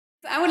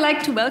I would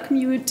like to welcome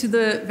you to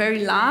the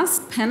very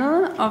last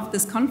panel of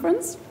this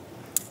conference.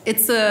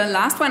 It's the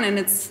last one, and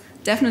it's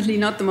definitely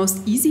not the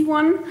most easy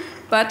one,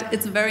 but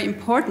it's a very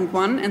important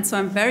one, and so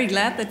I'm very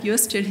glad that you're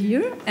still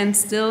here and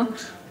still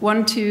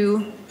want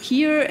to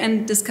hear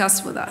and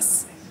discuss with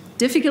us.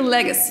 Difficult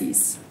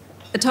legacies,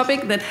 a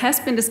topic that has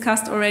been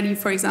discussed already,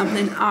 for example,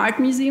 in art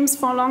museums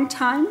for a long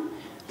time,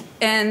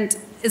 and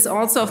is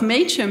also of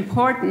major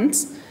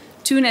importance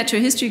to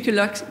natural history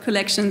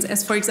collections,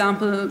 as, for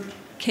example,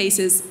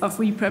 cases of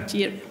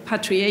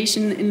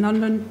repatriation in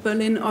London,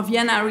 Berlin, or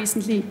Vienna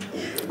recently,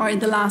 or in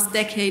the last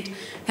decade,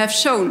 have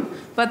shown.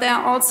 But there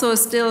are also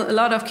still a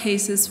lot of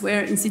cases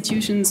where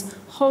institutions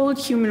hold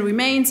human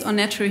remains or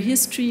natural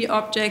history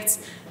objects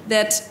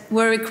that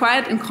were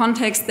required in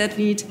contexts that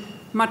need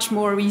much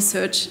more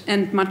research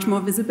and much more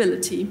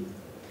visibility.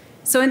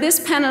 So in this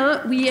panel,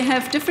 we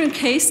have different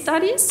case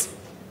studies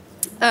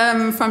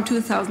from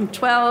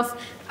 2012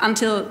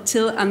 until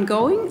still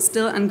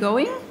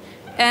ongoing.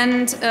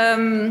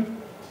 And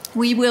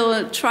we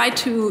will try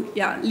to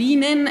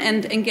lean in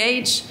and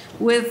engage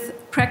with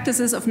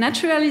practices of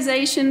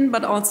naturalization,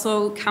 but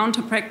also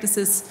counter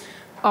practices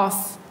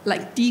of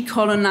like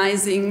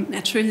decolonizing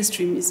natural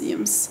history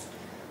museums.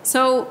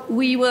 So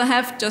we will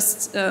have,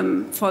 just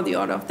for the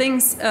order of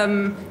things,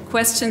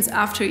 questions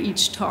after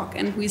each talk,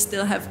 and we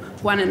still have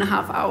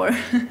 1.5 hours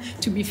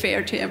to be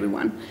fair to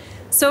everyone.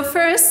 So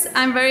first,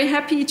 I'm very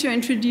happy to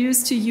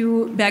introduce to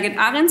you Bergit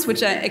Arends,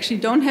 which I actually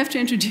don't have to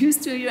introduce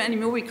to you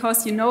anymore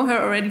because you know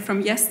her already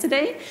from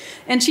yesterday.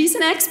 And she's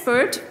an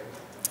expert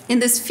in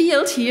this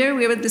field here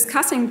we were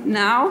discussing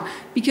now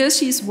because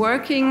she's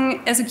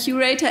working as a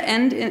curator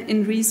and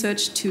in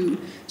research too.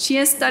 She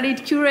has studied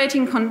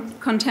curating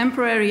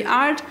contemporary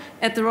art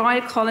at the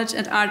Royal College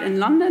of Art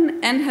in London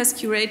and has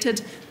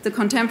curated the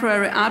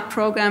contemporary art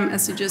program,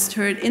 as you just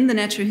heard, in the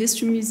Natural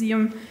History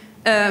Museum,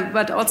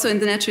 but also in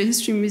the Natural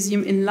History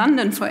Museum in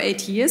London for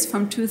 8 years,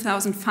 from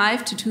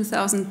 2005 to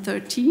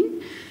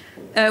 2013,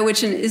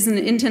 which is an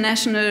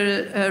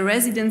international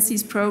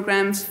residencies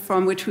program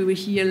from which we will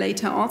hear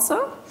later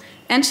also.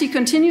 And she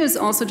continues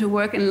also to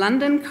work in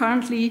London,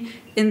 currently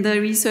in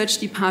the research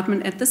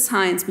department at the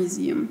Science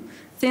Museum.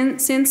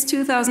 Since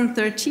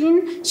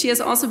 2013, she has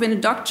also been a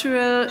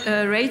doctoral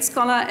Rhodes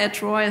Scholar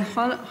at Royal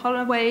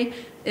Holloway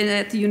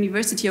at the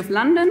University of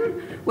London,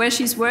 where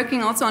she's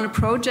working also on a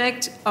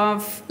project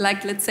of,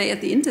 like, let's say, at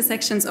the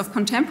intersections of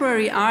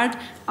contemporary art,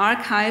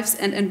 archives,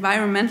 and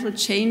environmental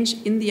change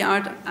in the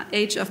art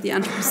age of the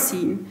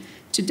Anthropocene.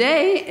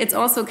 Today, it's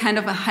also kind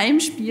of a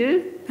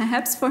Heimspiel,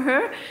 perhaps, for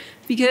her,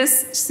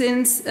 because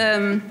since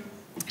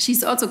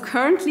she's also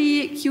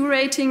currently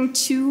curating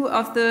 2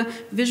 of the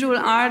visual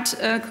art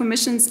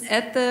commissions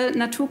at the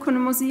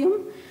Naturkunde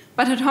Museum.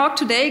 But her talk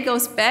today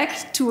goes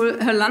back to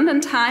her London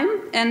time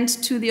and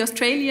to the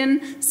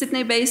Australian,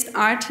 Sydney-based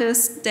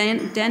artist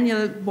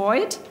Daniel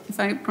Boyd, if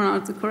I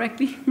pronounce it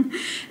correctly,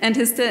 and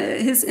his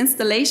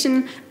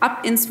installation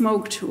Up in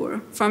Smoke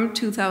tour from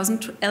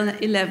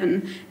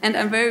 2011. And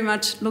I'm very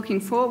much looking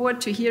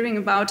forward to hearing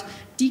about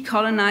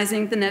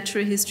decolonizing the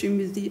Natural History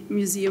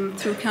Museum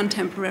through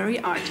contemporary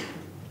art.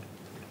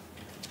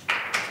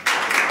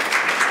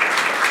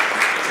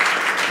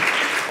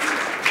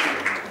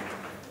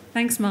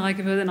 Thanks,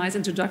 Mareike, for the nice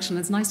introduction.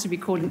 It's nice to be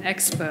called an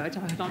expert.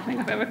 I don't think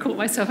I've ever called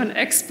myself an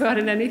expert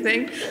in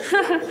anything.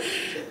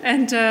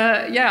 And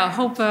I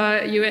hope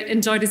you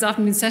enjoyed this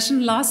afternoon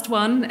session, last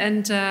one.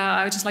 And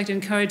I would just like to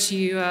encourage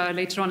you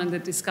later on in the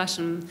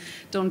discussion,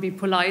 don't be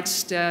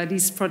polite.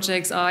 These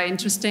projects are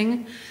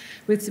interesting,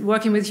 with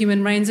working with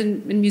human brains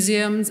in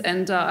museums.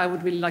 And I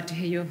would really like to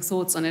hear your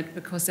thoughts on it,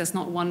 because there's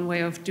not one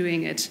way of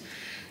doing it.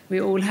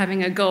 We're all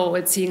having a go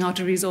at seeing how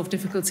to resolve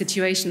difficult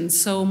situations.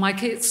 So my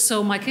case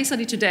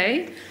study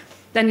today,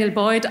 Daniel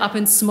Boyd, Up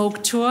in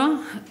Smoke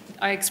tour.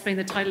 I explain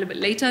the title a bit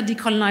later,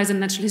 Decolonizing the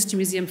Natural History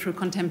Museum through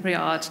Contemporary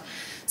Art.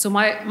 So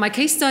my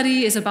case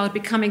study is about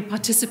becoming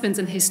participants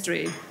in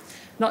history,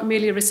 not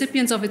merely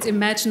recipients of its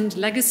imagined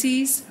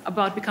legacies,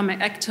 about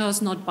becoming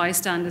actors, not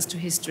bystanders to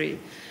history.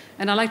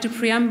 And I'd like to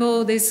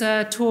preamble this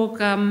talk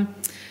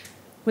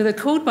with a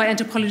quote by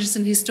anthropologists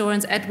and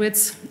historians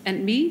Edwards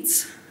and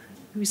Meads,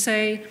 who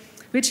say,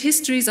 which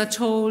histories are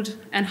told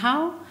and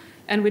how,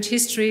 and which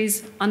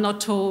histories are not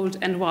told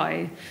and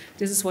why.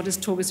 This is what this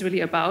talk is really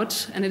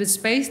about. And it is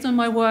based on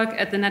my work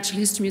at the Natural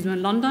History Museum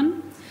in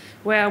London,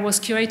 where I was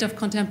curator of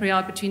contemporary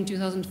art between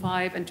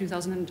 2005 and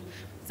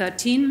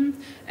 2013,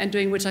 and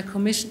during which I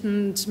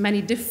commissioned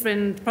many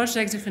different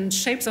projects, different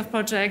shapes of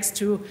projects,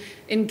 to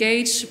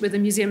engage with the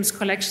museum's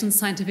collections,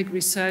 scientific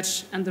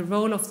research, and the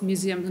role of the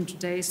museum in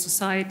today's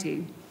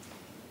society.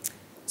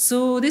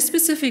 So this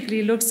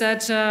specifically looks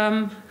at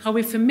how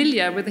we're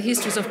familiar with the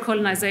histories of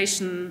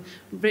colonization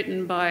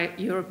written by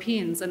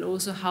Europeans, and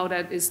also how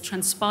that is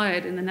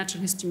transpired in the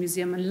Natural History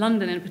Museum in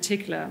London in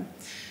particular,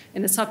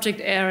 in a subject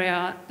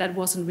area that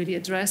wasn't really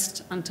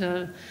addressed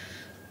until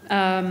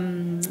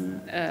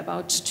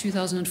about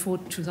 2004,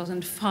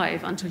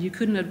 2005, until you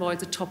couldn't avoid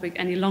the topic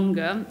any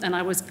longer. And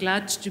I was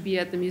glad to be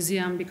at the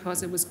museum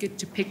because it was good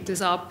to pick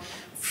this up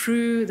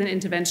through the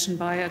intervention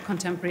by a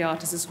contemporary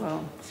artist as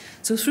well.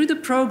 So through the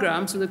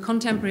program, so the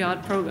contemporary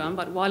art program,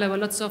 but while there were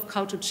lots of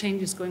cultural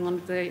changes going on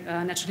at the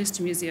Natural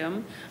History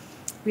Museum,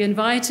 we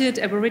invited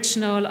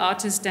Aboriginal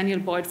artist Daniel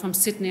Boyd from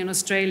Sydney in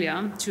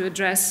Australia to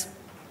address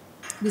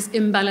this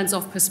imbalance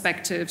of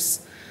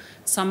perspectives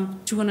some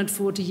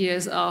 240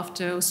 years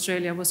after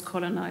Australia was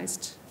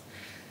colonized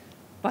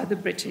by the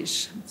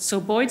British. So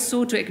Boyd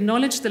sought to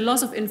acknowledge the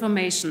loss of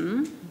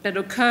information that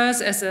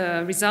occurs as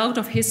a result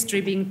of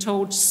history being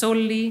told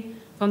solely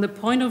from the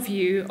point of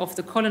view of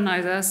the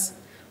colonizers,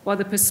 while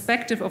the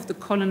perspective of the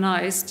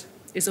colonized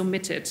is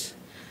omitted.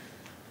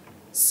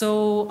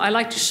 So I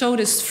like to show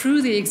this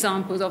through the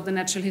examples of the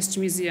Natural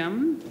History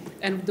Museum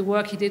and the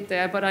work he did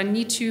there, but I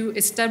need to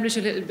establish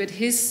a little bit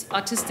his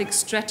artistic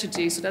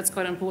strategy, so that's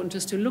quite important,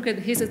 just to look at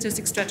his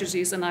artistic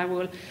strategies, and I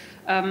will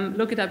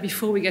look at that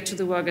before we get to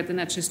the work at the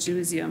Natural History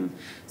Museum.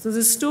 So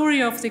the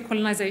story of the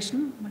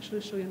colonization, I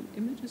should show you an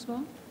image as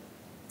well.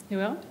 Here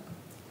we are.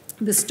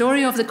 The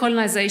story of the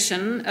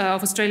colonization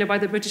of Australia by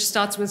the British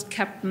starts with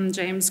Captain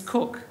James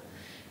Cook.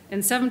 In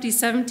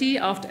 1770,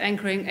 after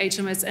anchoring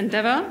HMS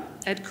Endeavour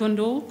at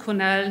Kundu,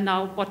 Cornell,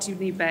 now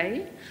Botany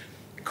Bay,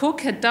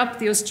 Cook had dubbed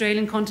the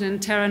Australian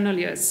continent Terra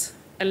Nullius,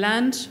 a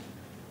land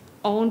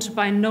owned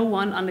by no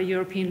one under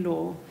European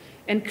law,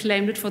 and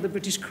claimed it for the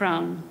British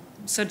Crown.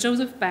 Sir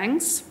Joseph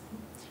Banks,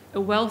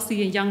 a wealthy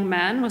young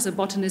man, was a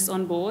botanist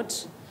on board,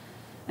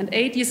 and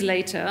 8 years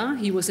later,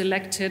 he was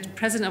elected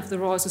president of the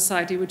Royal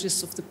Society, which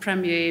is of the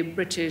premier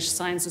British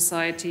science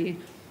society,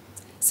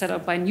 set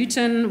up by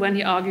Newton when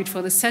he argued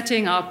for the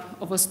setting up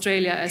of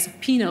Australia as a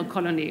penal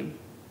colony.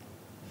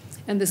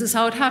 And this is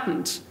how it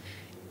happened.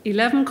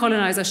 11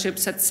 colonizer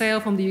ships set sail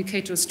from the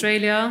UK to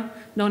Australia,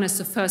 known as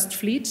the First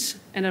Fleet,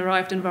 and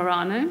arrived in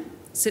Warrane,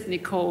 Sydney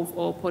Cove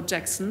or Port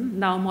Jackson,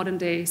 now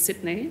modern-day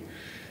Sydney,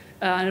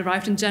 and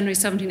arrived in January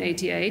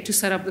 1788 to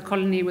set up the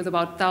colony with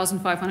about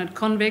 1,500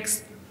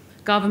 convicts,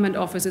 government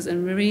officers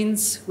and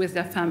Marines with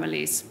their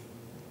families.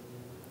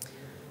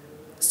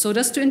 So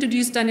just to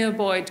introduce Daniel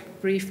Boyd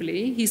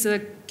briefly, he's a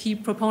key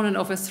proponent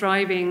of a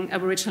thriving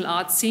Aboriginal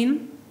art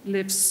scene,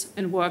 lives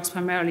and works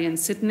primarily in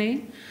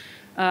Sydney,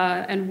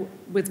 and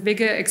with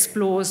vigor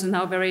explores a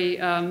now very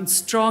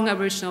strong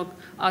Aboriginal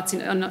art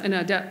scene,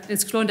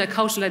 exploring their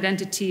cultural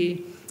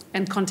identity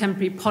and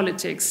contemporary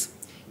politics.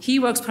 He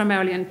works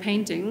primarily in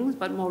painting,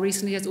 but more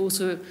recently has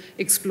also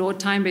explored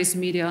time-based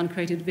media and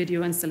created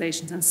video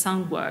installations and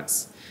sound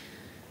works.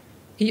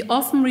 He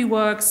often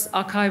reworks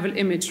archival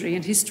imagery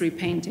and history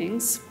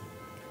paintings.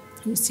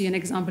 You see an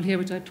example here,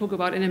 which I talk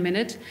about in a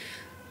minute,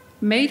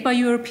 made by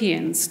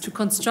Europeans to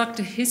construct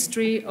a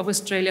history of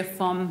Australia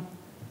from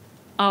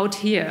out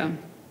here,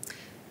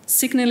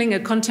 signaling a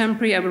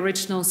contemporary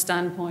Aboriginal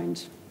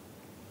standpoint.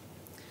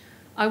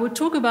 I would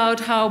talk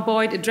about how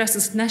Boyd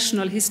addresses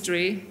national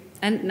history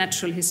and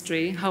natural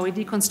history, how he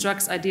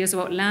deconstructs ideas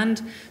about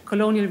land,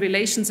 colonial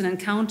relations and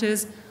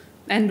encounters,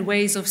 and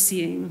ways of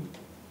seeing.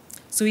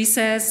 So he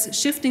says,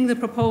 shifting the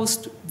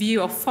proposed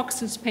view of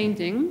Fox's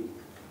painting,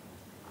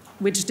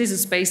 which this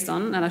is based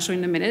on, and I'll show you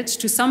in a minute,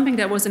 to something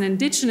that was an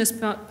indigenous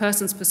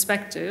person's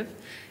perspective,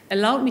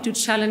 allowed me to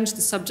challenge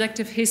the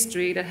subjective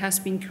history that has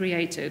been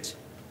created.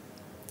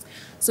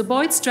 So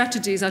Boyd's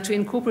strategies are to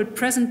incorporate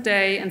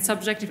present-day and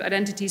subjective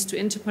identities to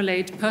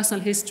interpolate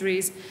personal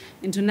histories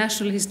into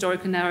national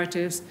historical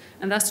narratives,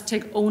 and thus to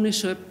take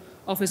ownership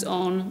of his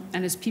own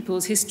and his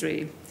people's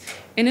history.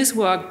 In his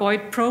work,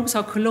 Boyd probes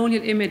how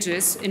colonial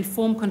images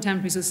inform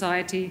contemporary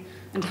society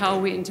and how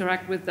we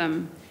interact with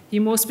them. He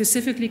more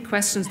specifically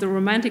questions the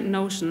romantic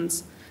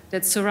notions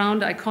that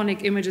surround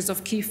iconic images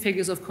of key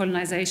figures of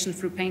colonization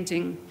through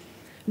painting.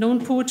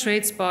 Known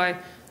portraits by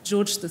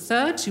George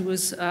III, who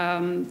was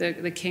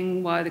the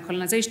king while the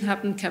colonization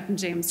happened, Captain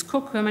James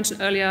Cook, who I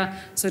mentioned earlier,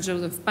 Sir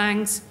Joseph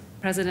Banks,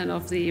 president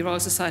of the Royal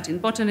Society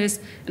and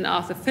Botanist, and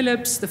Arthur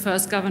Phillips, the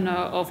first governor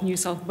of New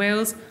South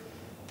Wales,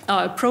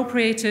 are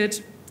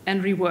appropriated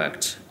and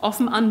reworked,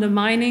 often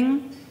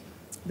undermining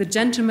the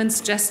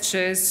gentleman's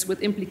gestures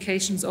with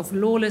implications of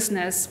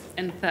lawlessness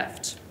and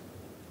theft.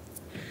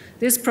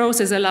 This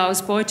process allows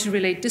Boyd to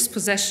relate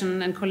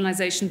dispossession and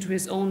colonization to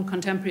his own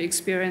contemporary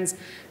experience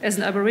as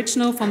an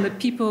Aboriginal from the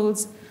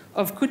peoples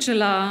of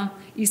Kuchela,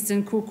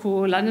 Eastern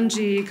Kuku,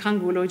 Lananji,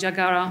 Kangulo,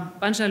 Jagara,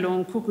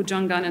 Banjalong,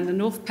 Kukujongan, and the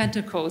North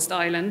Pentecost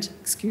Island,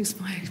 excuse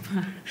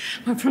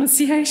my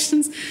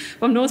pronunciations,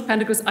 from North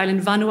Pentecost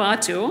Island,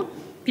 Vanuatu,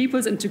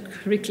 peoples, and to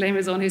reclaim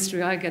his own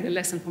history. I get a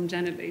lesson from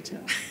Janet later.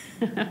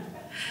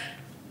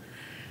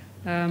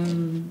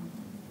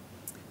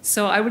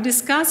 So I will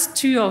discuss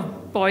two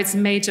of Boyd's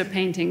major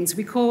paintings.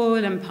 We call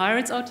them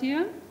Pirates out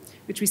here,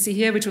 which we see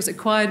here, which was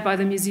acquired by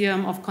the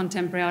Museum of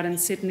Contemporary Art in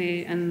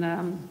Sydney, and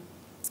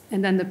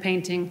then the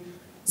painting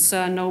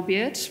Sir No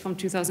Beard from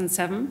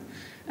 2007,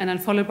 and then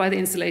followed by the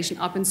installation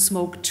Up in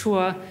Smoke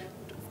Tour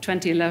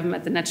 2011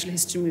 at the Natural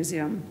History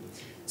Museum.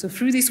 So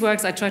through these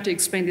works, I try to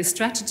explain the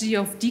strategy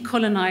of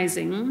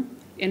decolonizing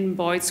in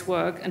Boyd's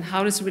work and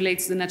how this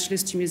relates to the Natural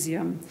History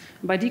Museum.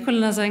 By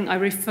decolonizing, I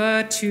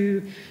refer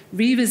to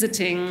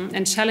revisiting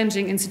and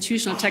challenging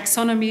institutional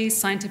taxonomies,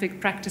 scientific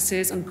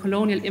practices, and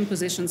colonial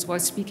impositions while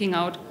speaking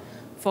out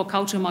for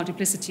cultural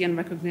multiplicity and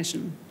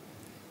recognition.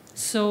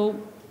 So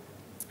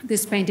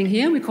this painting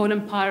here, we call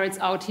them Pirates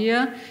Out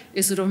Here,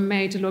 is sort of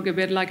made to look a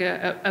bit like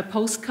a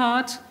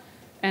postcard,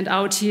 and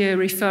out here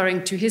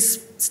referring to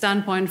his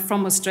standpoint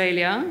from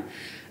Australia.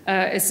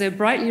 Is a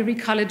brightly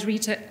colored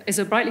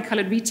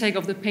retake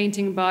of the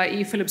painting by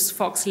E. Phillips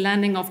Fox,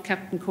 Landing of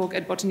Captain Cook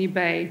at Botany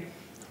Bay,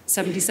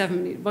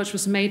 77, which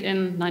was made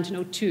in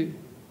 1902.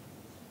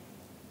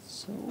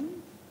 So,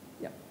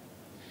 yeah.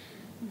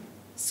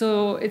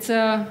 So it's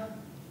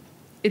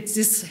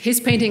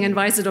his painting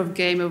invites a sort of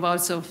game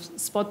about sort of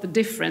spot the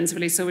difference,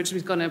 really, so which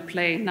we're going to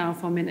play now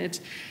for a minute.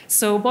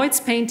 So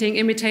Boyd's painting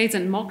imitates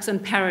and mocks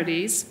and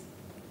parodies,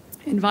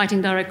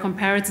 inviting direct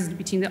comparisons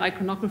between the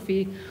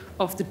iconography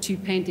of the two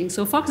paintings.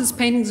 So Fox's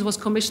paintings was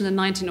commissioned in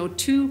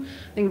 1902.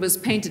 I think it was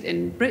painted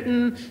in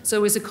Britain. So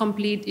it was a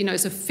complete,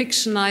 it's a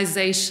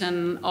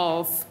fictionalization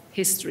of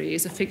history.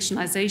 It's a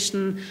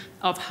fictionalization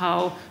of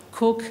how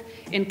Cook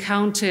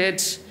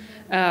encountered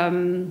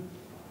the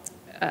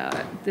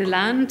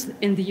land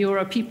in the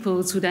Eora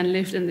peoples who then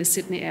lived in the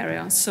Sydney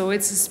area. So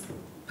it's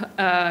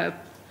a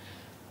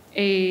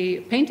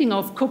painting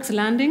of Cook's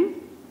Landing,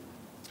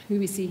 who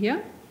we see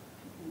here.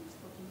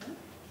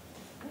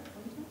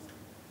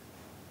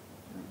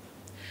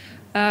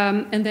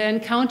 And their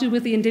encounter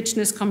with the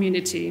indigenous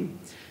community.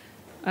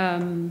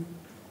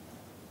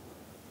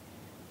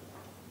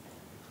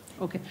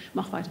 Okay,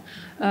 mach weiter.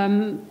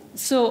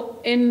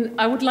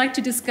 I would like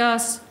to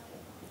discuss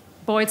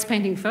Boyd's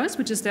painting first,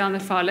 which is there on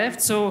the far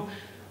left. So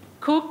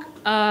Cook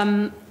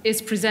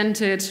is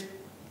presented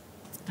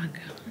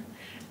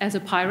as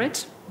a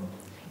pirate.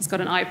 He's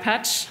got an eye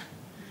patch,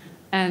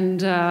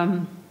 and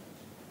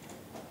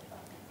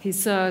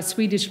his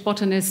Swedish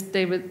botanist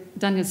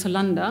Daniel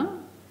Solander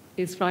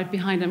is right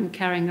behind him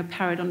carrying a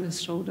parrot on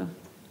his shoulder.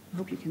 I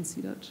hope you can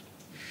see that.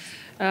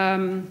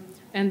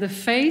 And the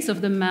face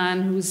of the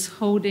man who's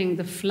holding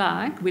the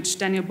flag, which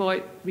Daniel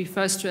Boyd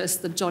refers to as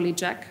the Jolly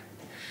Jack,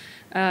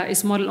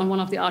 is modeled on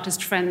one of the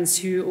artist friends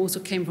who also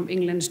came from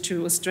England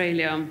to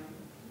Australia.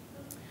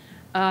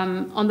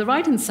 On the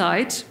right-hand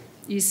side,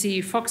 you see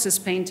Fox's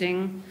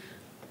painting,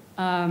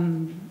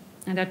 and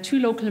there are two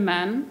local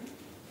men.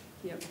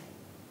 Yep.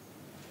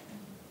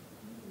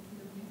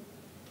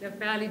 They're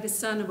barely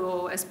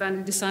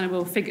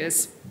discernible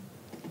figures.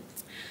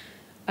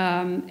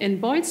 In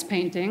Boyd's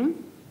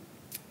painting,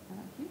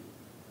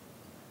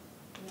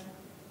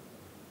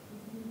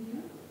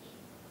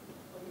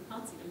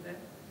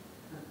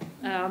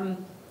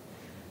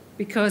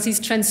 because he's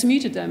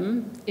transmuted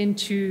them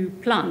into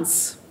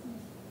plants.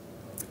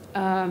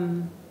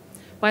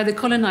 By the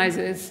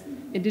colonizers,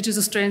 indigenous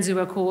Australians who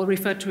were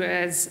referred to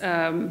as,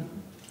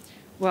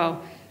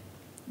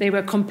 they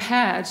were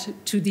compared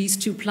to these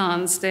two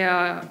plants. They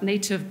are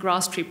native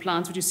grass tree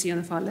plants, which you see on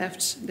the far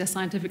left. Their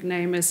scientific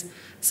name is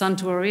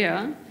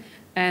Santuaria.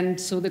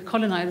 And so the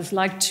colonizers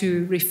like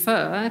to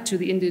refer to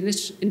the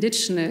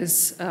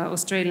indigenous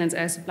Australians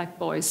as black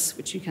boys,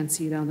 which you can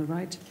see there on the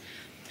right.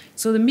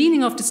 So the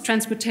meaning of this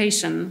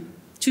transportation,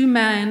 two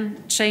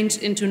men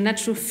changed into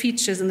natural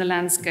features in the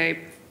landscape.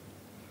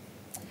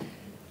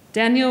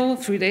 Daniel,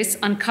 through this,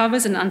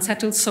 uncovers an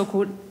unsettled,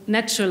 so-called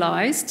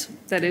naturalized,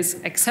 that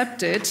is,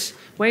 accepted,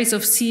 ways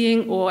of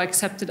seeing or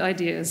accepted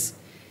ideas.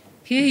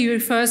 Here he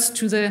refers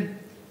to the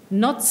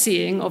not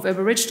seeing of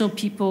Aboriginal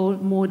people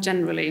more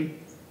generally.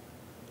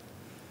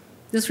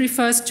 This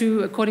refers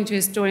to, according to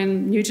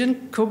historian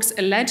Nugent, Cook's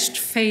alleged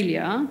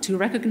failure to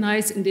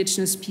recognize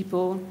indigenous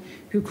people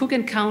who Cook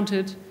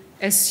encountered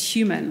as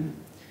human.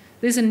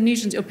 This, in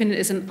Nugent's opinion,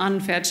 is an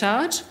unfair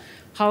charge.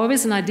 However,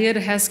 it's an idea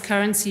that has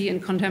currency in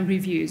contemporary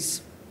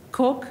views.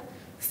 Cook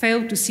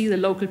failed to see the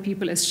local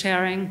people as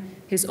sharing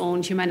his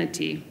own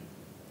humanity.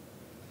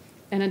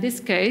 And in this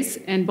case,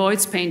 in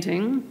Boyd's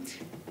painting,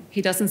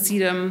 he doesn't see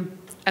them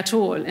at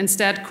all.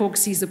 Instead, Cook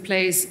sees the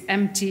place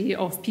empty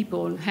of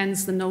people,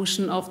 hence the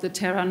notion of the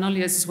terra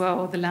nullius as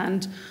well, the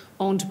land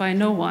owned by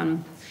no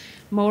one.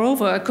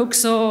 Moreover, Cook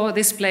saw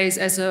this place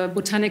as a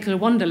botanical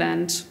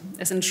wonderland,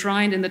 as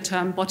enshrined in the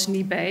term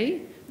Botany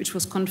Bay, which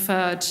was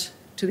conferred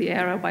to the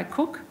area by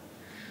Cook.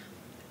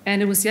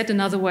 And it was yet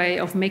another way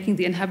of making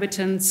the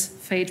inhabitants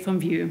fade from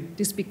view.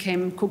 This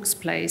became Cook's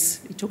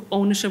place. He took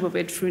ownership of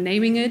it through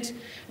naming it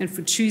and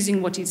through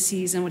choosing what he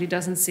sees and what he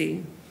doesn't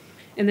see.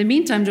 In the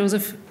meantime,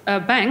 Joseph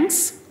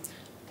Banks,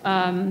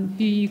 who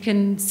you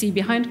can see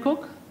behind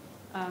Cook,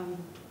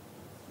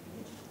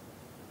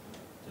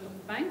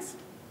 Joseph Banks,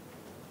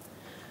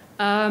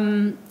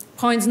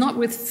 points not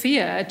with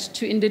fear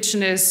to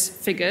indigenous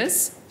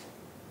figures,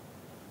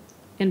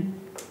 in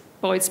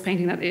Boyd's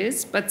painting that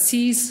is, but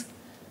sees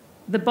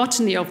the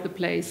botany of the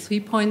place. He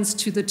points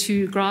to the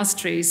two grass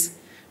trees,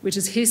 which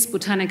is his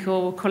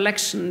botanical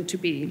collection to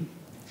be.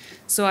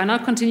 So I now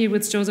continue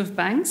with Joseph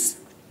Banks.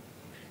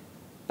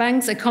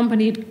 Banks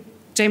accompanied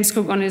James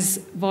Cook on his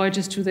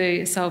voyages to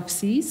the South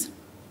Seas.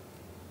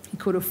 He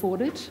could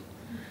afford it.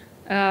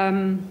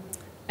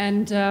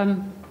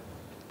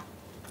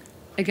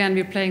 Again,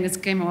 we're playing this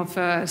game of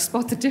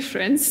spot the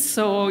difference.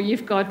 So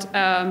you've got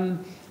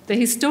the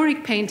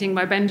historic painting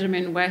by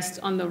Benjamin West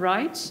on the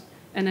right,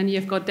 and then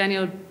you've got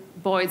Daniel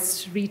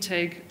Boyd's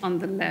retake on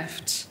the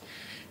left.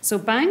 So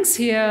Banks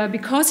here,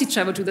 because he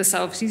traveled to the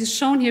south, he's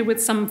shown here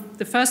with some of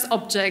the first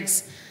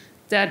objects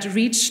that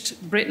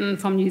reached Britain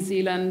from New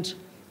Zealand.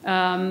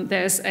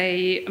 There's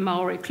a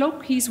Maori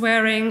cloak he's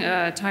wearing,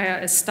 a tire,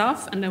 a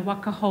staff, and a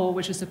wakaho,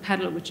 which is a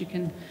paddle, which you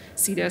can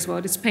see there as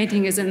well. This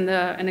painting is in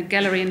a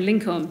gallery in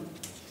Lincoln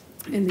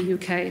in the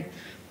UK.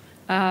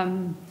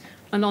 And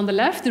on the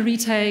left, the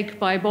retake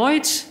by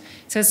Boyd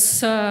says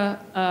Sir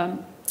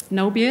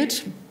No Beard.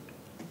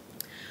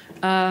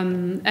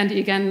 And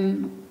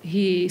again,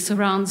 he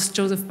surrounds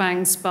Joseph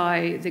Banks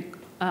by the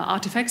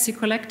artifacts he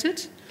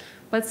collected,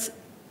 but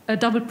a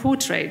double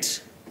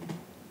portrait.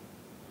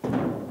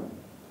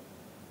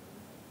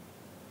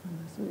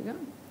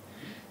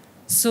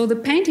 So the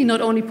painting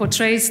not only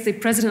portrays the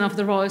president of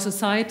the Royal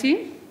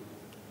Society,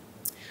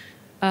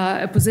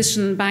 a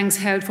position Banks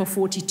held for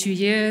 42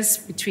 years,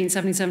 between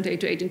 1778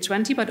 to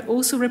 1820, but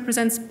also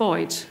represents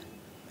Boyd,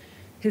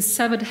 his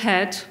severed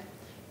head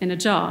in a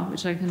jar,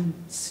 which I can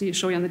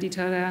show you on the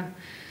detail there.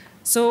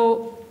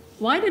 So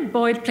why did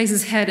Boyd place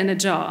his head in a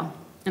jar?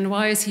 And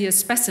why is he a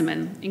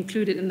specimen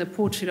included in the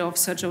portrait of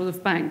Sir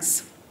Joseph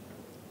Banks?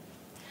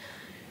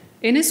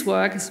 In his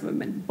work,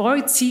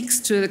 Boyd seeks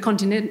to the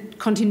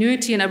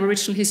continuity in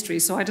Aboriginal history,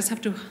 so I just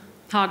have to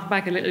hark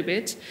back a little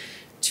bit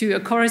to a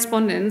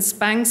correspondence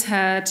Banks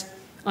had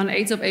on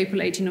 8th of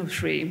April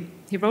 1803.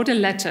 He wrote a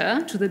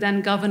letter to the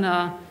then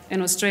governor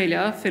in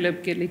Australia,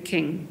 Philip Gidley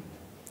King,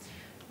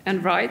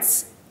 and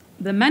writes,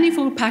 "The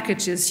manifold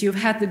packages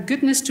you've had the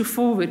goodness to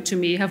forward to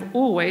me have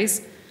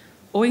always,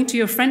 owing to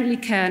your friendly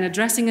care in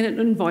addressing and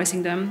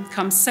invoicing them,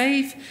 come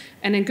safe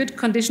and in good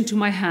condition to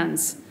my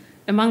hands.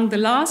 Among the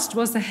last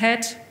was the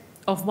head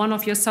of one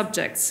of your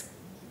subjects,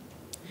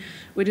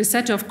 which is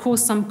said to have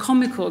caused some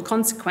comical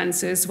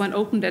consequences when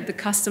opened at the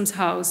customs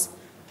house,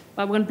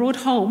 but when brought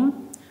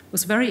home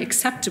was very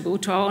acceptable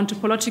to our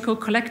anthropological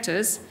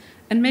collectors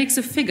and makes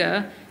a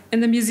figure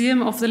in the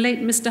museum of the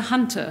late Mr.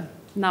 Hunter,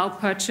 now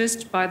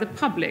purchased by the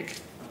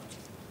public."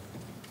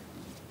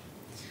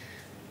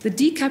 The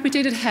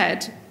decapitated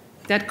head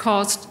that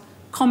caused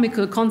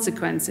comical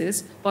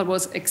consequences, but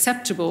was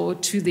acceptable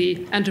to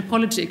the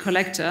anthropology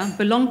collector,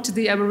 belonged to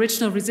the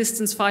Aboriginal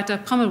resistance fighter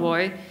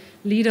Pomeroy,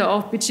 leader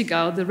of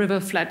Bichigal, the River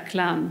Flat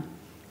clan.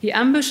 He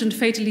ambushed and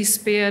fatally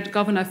speared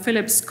Governor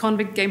Phillip's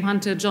convict game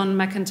hunter John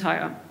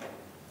McIntyre.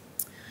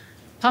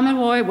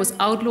 Pomeroy was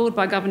outlawed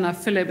by Governor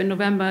Phillip in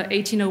November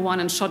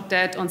 1801 and shot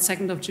dead on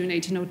 2nd of June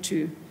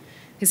 1802.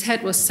 His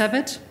head was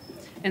severed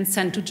and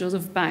sent to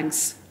Joseph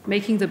Banks,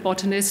 making the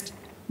botanist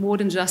more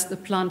than just a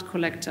plant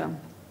collector.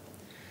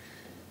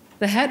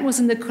 The head was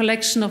in the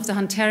collection of the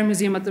Hunterian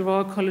Museum at the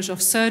Royal College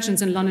of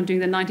Surgeons in London during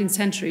the 19th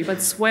century, but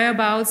its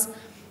whereabouts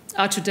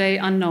are today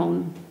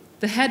unknown.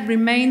 The head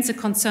remains a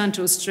concern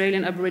to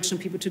Australian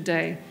Aboriginal people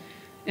today.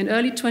 In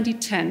early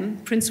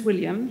 2010, Prince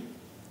William,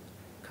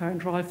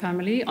 current royal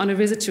family, on a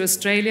visit to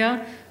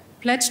Australia,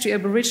 pledged to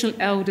Aboriginal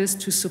elders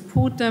to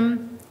support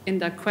them in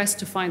their quest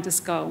to find the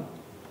skull.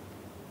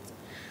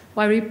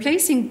 By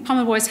replacing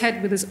Pomeroy's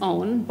head with his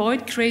own,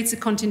 Boyd creates a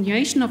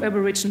continuation of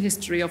Aboriginal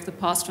history of the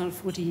past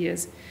 140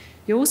 years.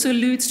 He also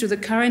alludes to the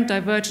current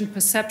divergent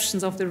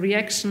perceptions of the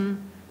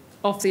reaction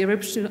of the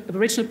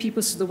Aboriginal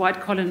peoples to the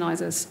white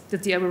colonizers.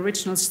 Did the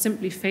Aboriginals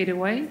simply fade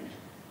away,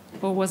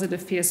 or was it a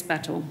fierce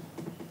battle?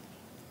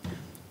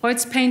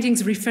 Boyd's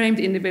paintings reframe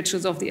the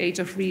individuals of the Age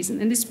of Reason.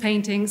 In these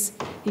paintings,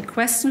 he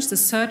questions the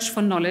search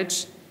for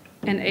knowledge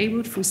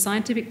enabled through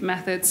scientific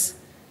methods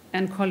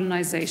and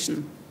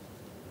colonization.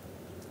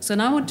 So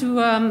now I want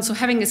to, so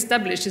having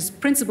established his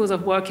principles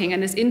of working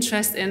and his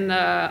interest in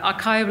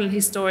archival and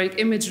historic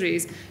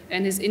imageries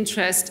and his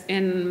interest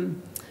in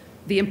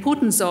the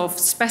importance of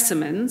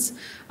specimens,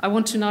 I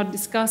want to now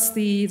discuss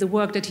the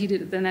work that he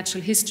did at the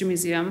Natural History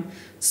Museum,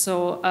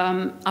 so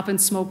Up in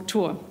Smoke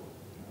Tour.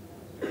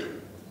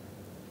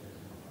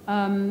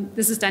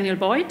 This is Daniel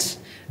Boyd,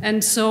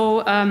 and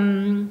so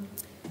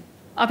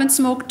Up in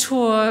Smoke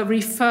Tour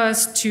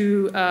refers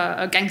to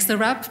a gangster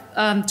rap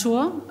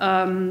tour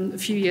a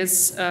few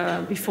years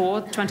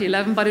before,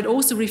 2011, but it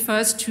also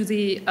refers to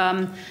the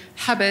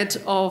habit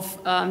of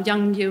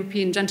young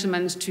European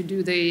gentlemen to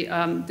do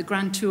the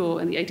Grand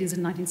Tour in the 18th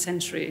and 19th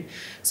century.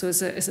 So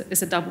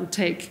it's a double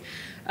take.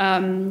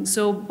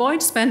 So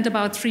Boyd spent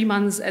about 3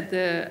 months at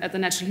the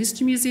Natural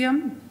History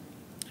Museum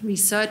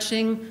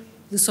researching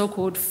the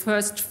so-called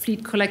First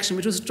Fleet collection,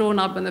 which was drawn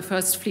up in the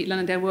First Fleet,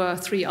 and there were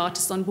 3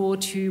 artists on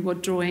board who were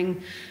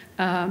drawing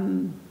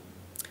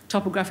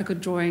topographical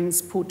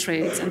drawings,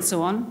 portraits, and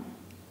so on.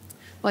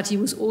 But he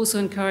was also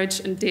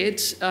encouraged and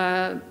did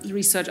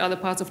research other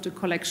parts of the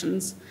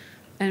collections,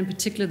 and in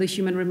particular the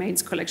human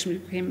remains collection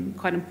became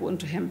quite important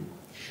to him.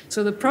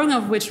 So the program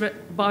of which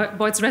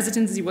Boyd's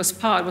residency was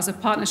part was a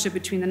partnership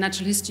between the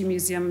Natural History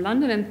Museum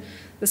London and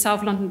the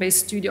South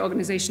London-based studio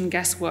organisation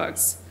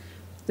Gasworks.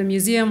 The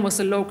museum was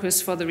the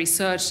locus for the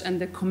research and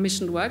the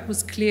commissioned work. It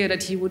was clear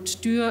that he would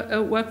do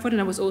a work for it, and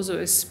there was also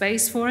a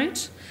space for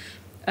it.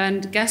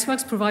 And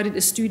Gasworks provided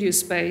a studio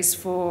space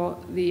for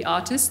the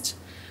artist,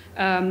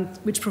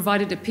 which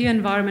provided a peer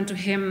environment to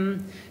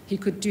him. He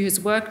could do his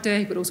work there,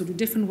 he could also do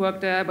different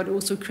work there, but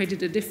also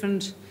created a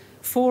different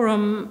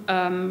forum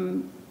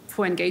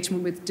for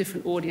engagement with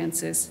different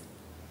audiences.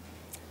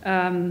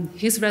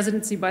 His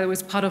residency, by the way,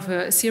 is part of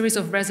a series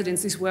of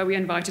residencies where we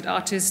invited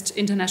artists,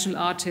 international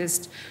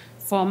artists,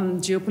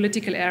 from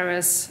geopolitical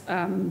areas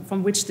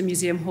from which the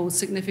museum holds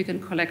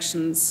significant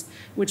collections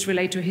which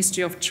relate to a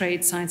history of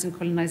trade, science, and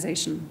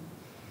colonization.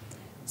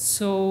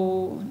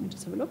 So let me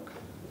just have a look.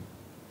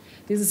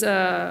 This is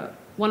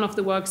one of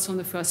the works from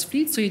the First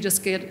Fleet, so you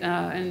just get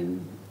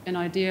an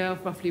idea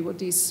of roughly what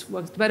these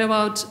works, but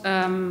about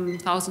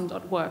 1,000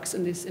 odd works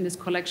in this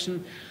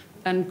collection,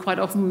 and quite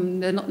often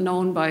they're not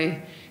known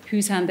by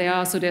whose hand they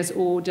are, so there's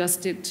all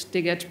just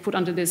they get put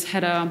under this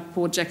header,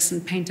 Paul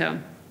Jackson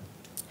painter.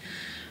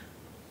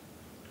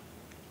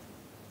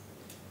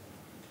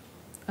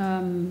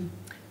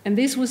 And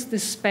this was the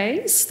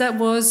space that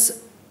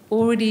was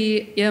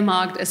already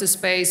earmarked as a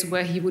space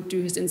where he would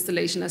do his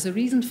installation. As a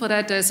reason for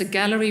that, there's a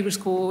gallery which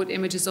is called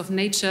Images of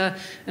Nature,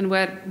 and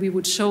where we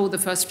would show the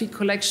First Fleet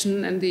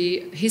collection, and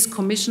his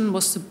commission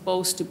was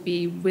supposed to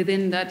be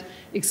within that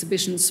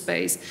exhibition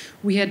space.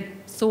 We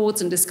had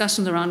thoughts and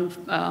discussions around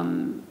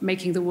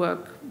making the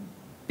work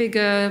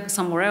bigger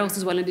somewhere else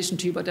as well, in addition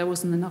to, but there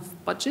wasn't enough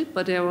budget,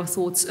 but there were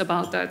thoughts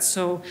about that.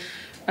 So.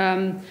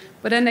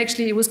 But then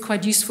actually it was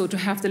quite useful to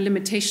have the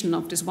limitation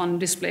of this one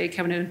display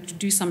cabinet to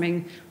do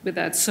something with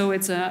that. So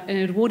it's an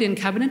Edwardian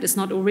cabinet. It's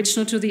not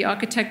original to the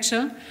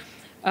architecture.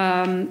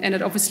 And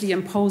it obviously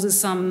imposes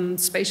some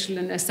spatial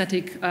and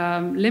aesthetic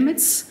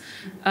limits.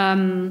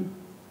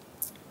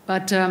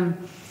 But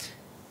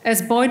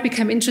as Boyd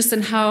became interested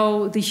in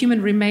how the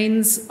human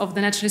remains of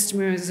the Natural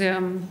History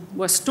Museum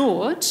were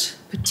stored,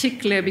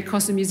 particularly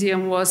because the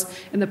museum was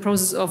in the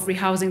process of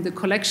rehousing the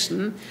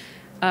collection,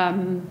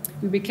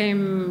 we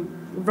became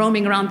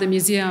roaming around the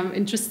museum,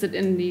 interested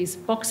in these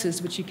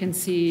boxes, which you can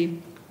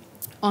see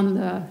on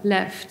the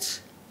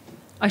left.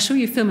 I'll show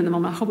you a film in a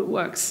moment. I hope it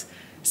works.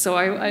 So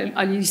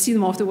you see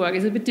them off the work.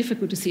 It's a bit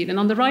difficult to see it. And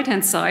on the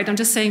right-hand side, I'm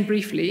just saying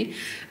briefly,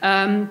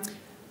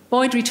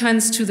 Boyd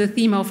returns to the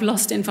theme of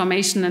lost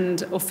information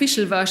and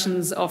official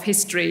versions of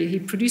history. He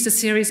produced a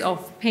series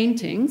of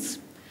paintings,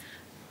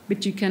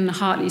 which you can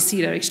hardly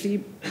see there,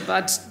 actually,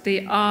 but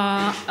they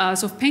are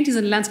sort of paintings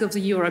and landscapes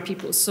of the Eora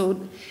people.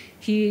 So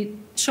he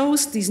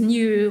chose these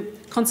new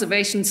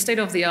conservation,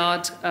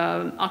 state-of-the-art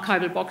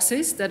archival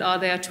boxes that are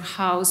there to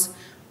house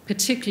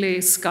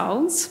particularly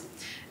skulls,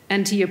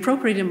 and he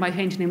appropriated them by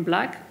painting in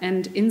black,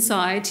 and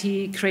inside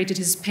he created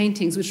his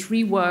paintings, which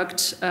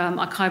reworked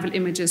archival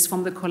images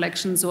from the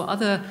collections or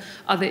other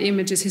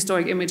images,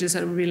 historic images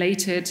that were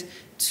related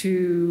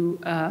to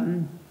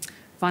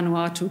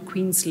Vanuatu,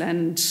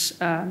 Queensland,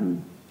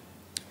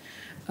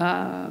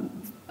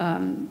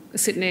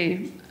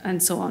 Sydney,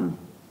 and so on.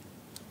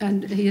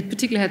 And he had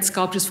particularly had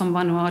sculptures from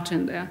Vanuatu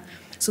in there.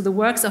 So the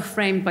works are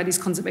framed by these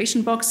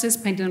conservation boxes,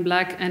 painted in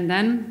black, and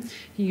then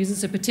he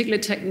uses a particular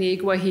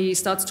technique where he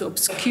starts to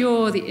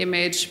obscure the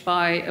image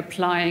by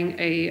applying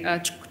a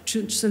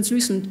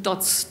translucent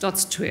dots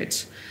to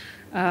it.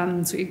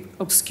 So he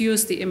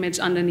obscures the image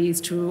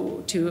underneath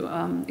to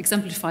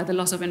exemplify the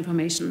loss of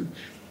information.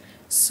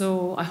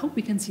 So I hope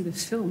we can see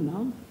this film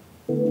now.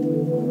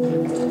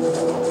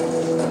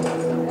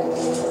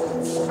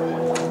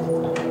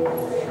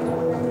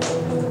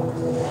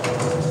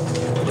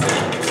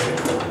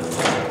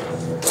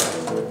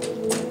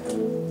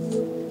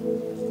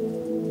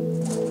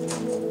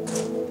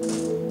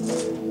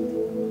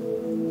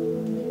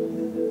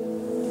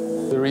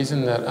 The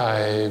reason that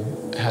I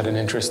had an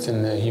interest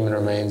in the human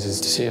remains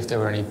is to see if there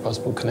were any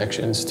possible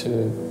connections to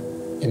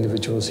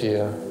individuals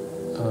here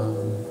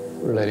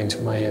relating to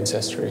my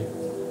ancestry.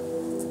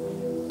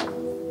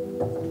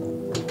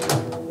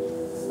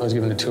 I was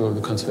given a tour of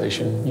the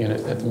conservation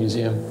unit at the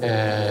museum,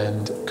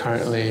 and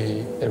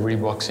currently they're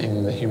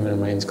reboxing the human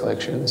remains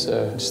collection.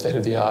 So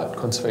state-of-the-art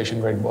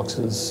conservation-grade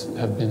boxes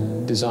have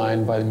been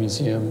designed by the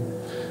museum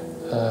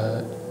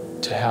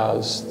to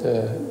house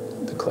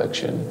the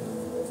collection.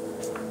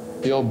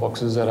 The old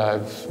boxes that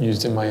I've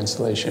used in my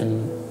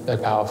installation, they're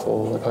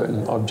powerful,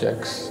 potent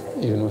objects,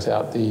 even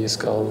without the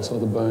skulls or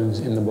the bones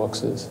in the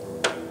boxes.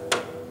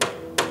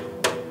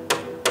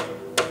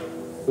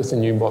 With the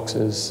new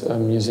boxes,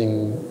 I'm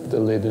using the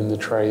lid and the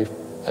tray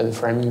as a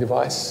framing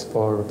device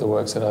for the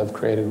works that I've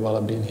created while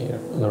I've been here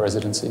on the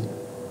residency.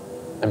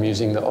 I'm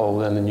using the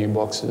old and the new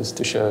boxes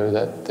to show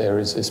that there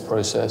is this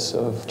process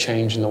of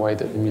change in the way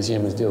that the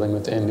museum is dealing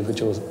with the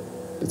individuals.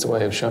 It's a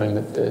way of showing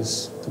that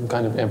there's some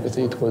kind of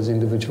empathy towards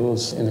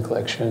individuals in the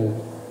collection.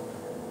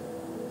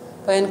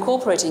 By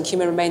incorporating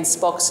human remains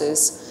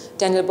boxes,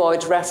 Daniel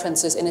Boyd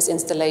references in his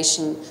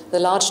installation the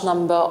large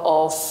number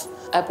of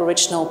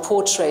Aboriginal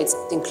portraits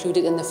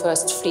included in the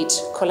First Fleet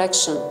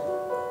collection.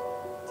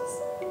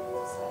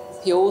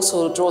 he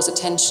also draws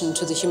attention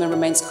to the human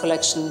remains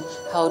collection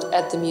held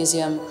at the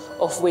museum,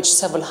 of which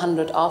several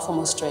hundred are from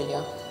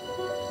Australia.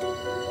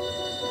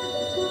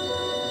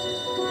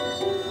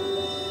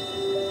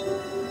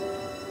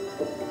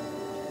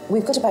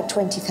 We've got about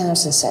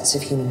 20,000 sets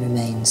of human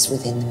remains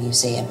within the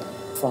museum,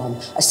 from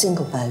a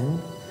single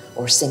bone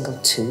or a single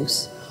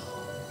tooth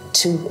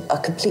to a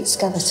complete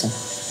skeleton.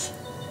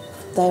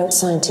 They're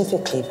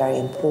scientifically very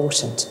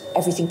important.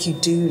 Everything you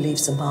do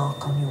leaves a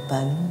mark on your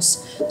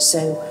bones,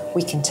 so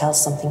we can tell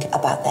something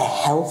about their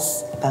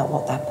health, about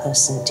what that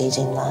person did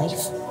in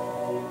life.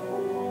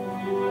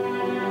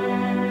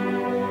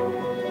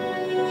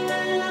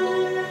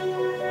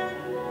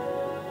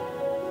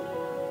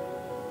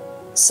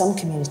 Some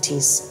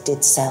communities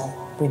did sell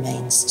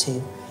remains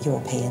to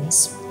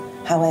Europeans.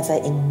 However,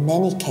 in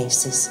many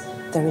cases,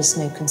 there is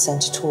no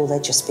consent at all, they're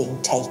just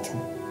being taken.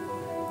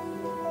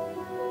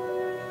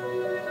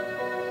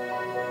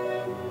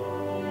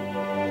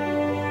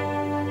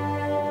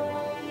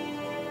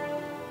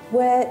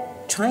 We're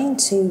trying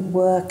to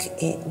work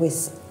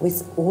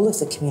with all of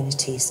the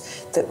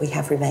communities that we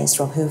have remains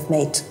from who have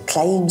made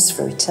claims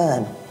for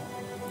return.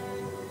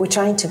 We're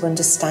trying to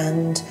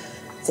understand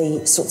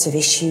the sorts of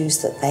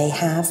issues that they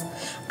have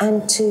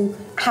and to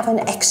have an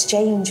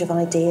exchange of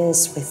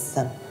ideas with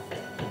them.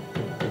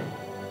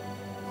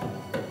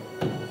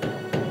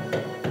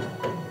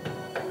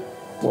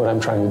 What I'm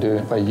trying to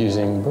do by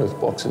using both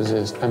boxes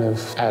is kind of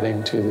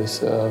adding to this,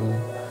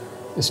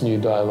 this new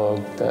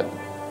dialogue that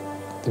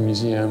the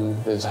museum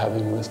is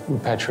having with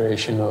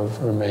repatriation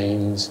of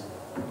remains.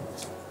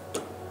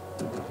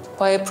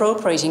 By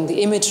appropriating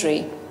the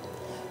imagery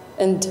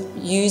and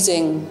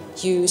using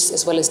used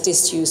as well as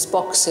disused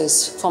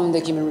boxes from the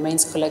human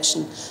remains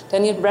collection,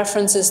 Daniel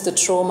references the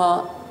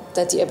trauma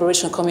that the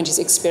Aboriginal communities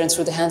experienced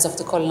through the hands of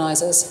the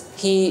colonizers.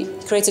 He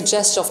creates a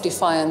gesture of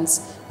defiance,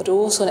 but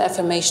also an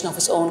affirmation of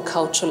his own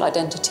cultural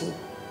identity.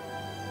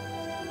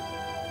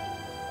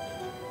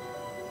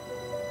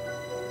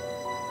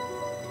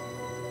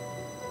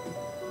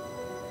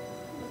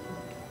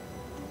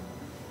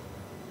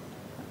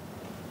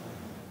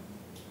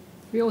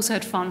 We also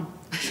had fun.